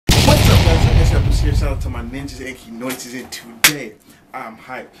here. Shout out to my ninjas and Kinoiches. And today I'm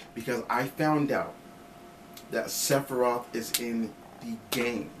hyped because I found out that Sephiroth is in the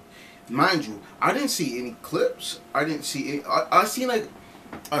game. Mind you, I didn't see any clips. I didn't see any. I seen like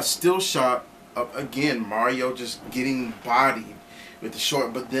a still shot of, again, Mario just getting bodied with the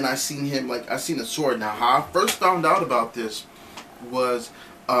sword. But then I seen him, like, I seen the sword. Now, how I first found out about this was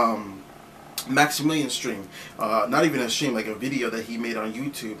Maximilian's stream. Not even a stream, like a video that he made on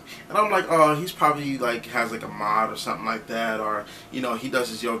YouTube. And I'm like, oh, he's probably like has like a mod or something like that, or you know, he does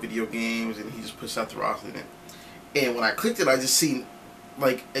his video games and he just puts Sephiroth in it. And when I clicked it, I just seen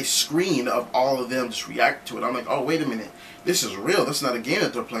like a screen of all of them just react to it. I'm like, oh, wait a minute, this is real. This is not a game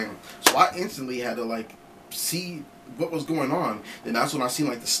that they're playing. So I instantly had to like see what was going on. And that's when I seen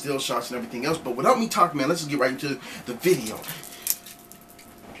like the still shots and everything else. But without me talking, man, let's just get right into the video.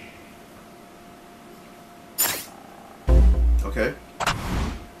 Okay.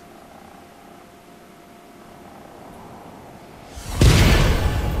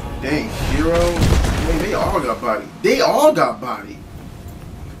 Dang, Hero. Man, they all got body. They all got body.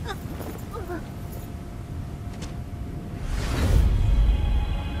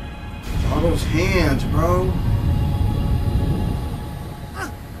 All those hands, bro.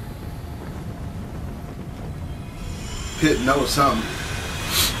 Pit knows something.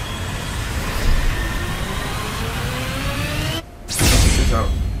 Out.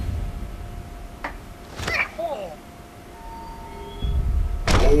 Oh.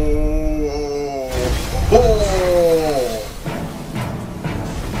 Oh.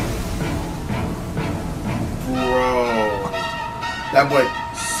 Bro. That boy.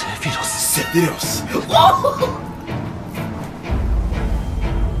 Sephiroth.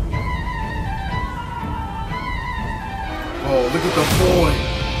 Oh, look at the boy.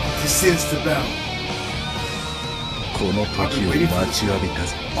 He sends the bell. Oh,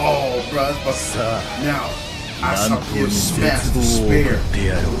 bro, now I saw him smash the spear.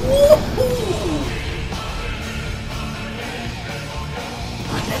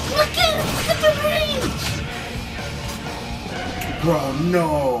 Look at the range, bro.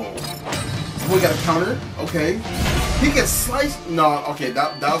 No, we got a counter. Okay, he can slice. No, okay,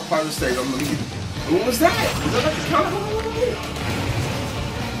 that was part of the stage. What was that? Was that like a counter?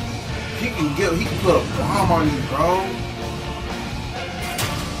 He can put a bomb on you, bro.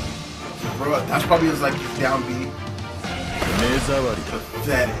 Bro, that's probably his like down B.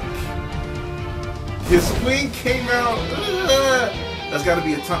 Pathetic. His swing came out. That's gotta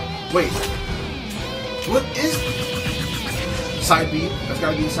be a top. Wait. What is side B? That's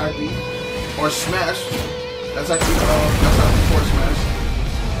gotta be a side B. Or smash. That's actually forward smash.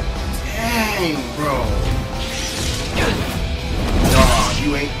 Dang, bro. Nah,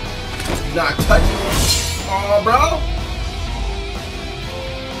 you ain't. Not touching it. Oh, bro.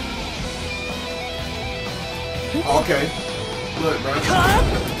 Okay. Look, bro. You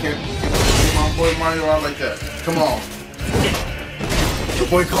can't get my boy Mario out like that. Come on. The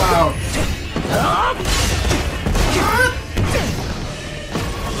boy Cloud.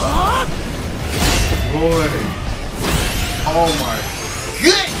 Boy. Oh, my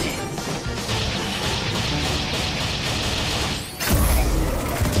goodness.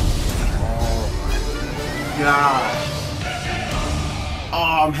 God.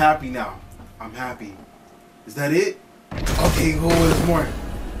 Oh, I'm happy now. I'm happy. Is that it? Okay, who is more?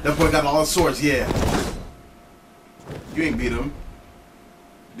 That boy got all the swords, yeah. You ain't beat him.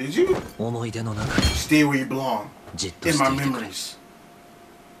 Did you? Stay where you belong. In my memories.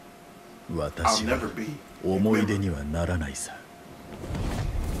 I'll never be. What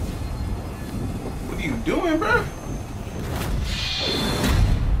are you doing, bro?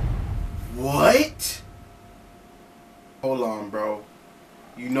 What? Hold on, bro.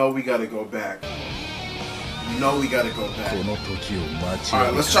 You know we gotta go back. You know we gotta go back.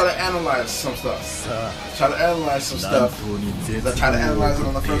 Alright, let's try to analyze some stuff. Let's try to analyze some stuff. Let's try to analyze it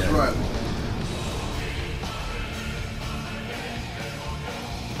on the first run.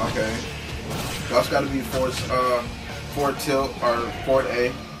 Okay. That's gotta be forward tilt or forward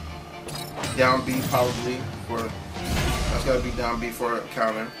A. Down B probably for. That's gotta be down B for a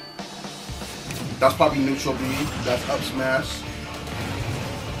counter. That's probably neutral B. That's up smash.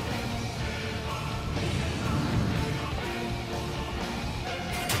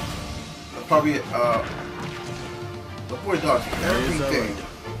 That's probably the boy does everything.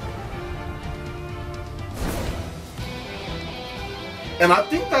 And I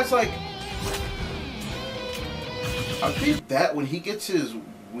think that's like, I think that when he gets his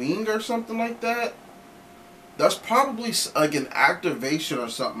wing or something like that, that's probably like an activation or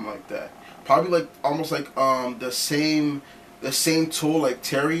something like that. Probably like almost like the same tool like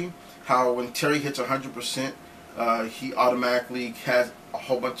Terry how when Terry hits 100%, he automatically has a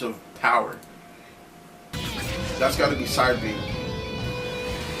whole bunch of power. That's got to be side B.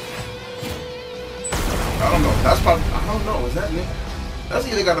 I don't know. That's probably, I don't know. Is that new? That's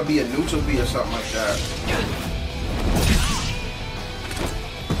either got to be a neutral B or something like that.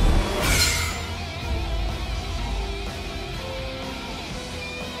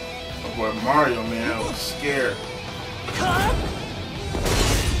 Oh boy, Mario, man, I was scared.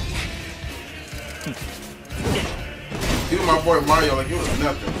 Dude, my boy Mario, like it was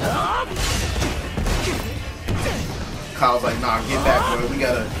nothing. Kyle's like, nah, get back, boy.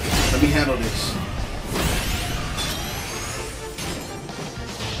 Let me handle this.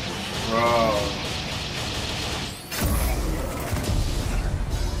 Bro.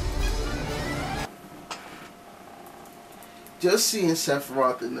 Just seeing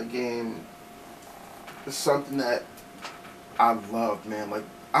Sephiroth in the game is something that I love, man. Like,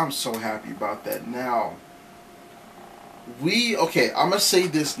 I'm so happy about that. Now, okay, I'm going to say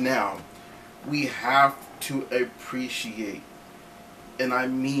this now. We have to appreciate, and I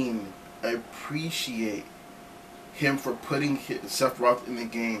mean appreciate, him for putting Sephiroth in the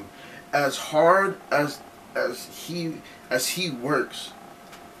game. As hard as he works,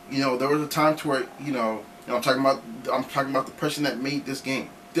 you know, there was a time to where, you know, I'm talking about the person that made this game.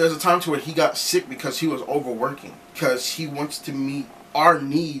 There's a time to where he got sick because he was overworking, because he wants to meet our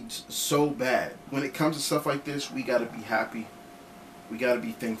needs so bad. When it comes to stuff like this, we gotta be happy. We gotta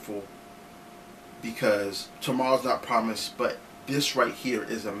be thankful, because tomorrow's not promised, but this right here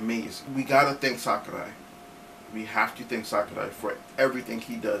is amazing. We gotta thank Sakurai. We have to thank Sakurai for everything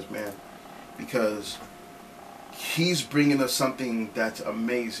he does, man, because he's bringing us something that's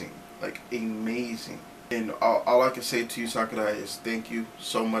amazing, like amazing. And all I can say to you, Sakurai, is thank you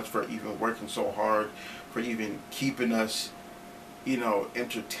so much for even working so hard, for even keeping us, you know,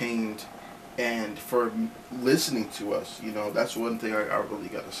 entertained, and for listening to us. You know, that's one thing I really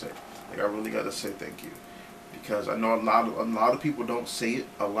got to say. Like, I really got to say thank you, because I know a lot of people don't say it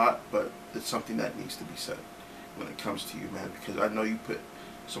a lot, but it's something that needs to be said when it comes to you, man, because I know you put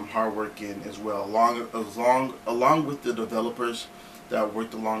some hard work in as well, along with the developers that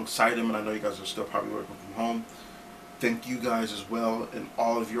worked alongside him, and I know you guys are still probably working from home. Thank you guys as well, and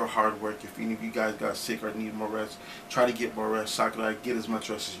all of your hard work. If any of you guys got sick or need more rest, try to get more rest. Sakurai, get as much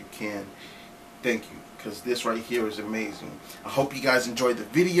rest as you can. Thank you, because this right here is amazing. I hope you guys enjoyed the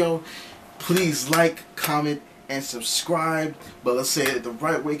video. Please like, comment, and subscribe, but let's say it the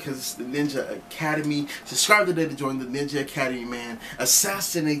right way, because it's the Ninja Academy. Subscribe today to join the Ninja Academy, man.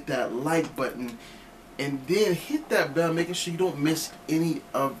 Assassinate that like button, and then hit that bell, making sure you don't miss any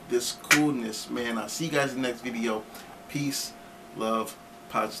of this coolness, man. I'll see you guys in the next video. Peace, love,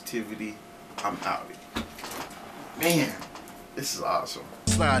 positivity. I'm out. Man, this is awesome.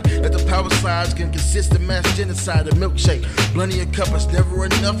 Slide. Let the power slides can consist of mass genocide, a milkshake. Plenty of cup, it's never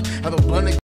enough. Have a blunt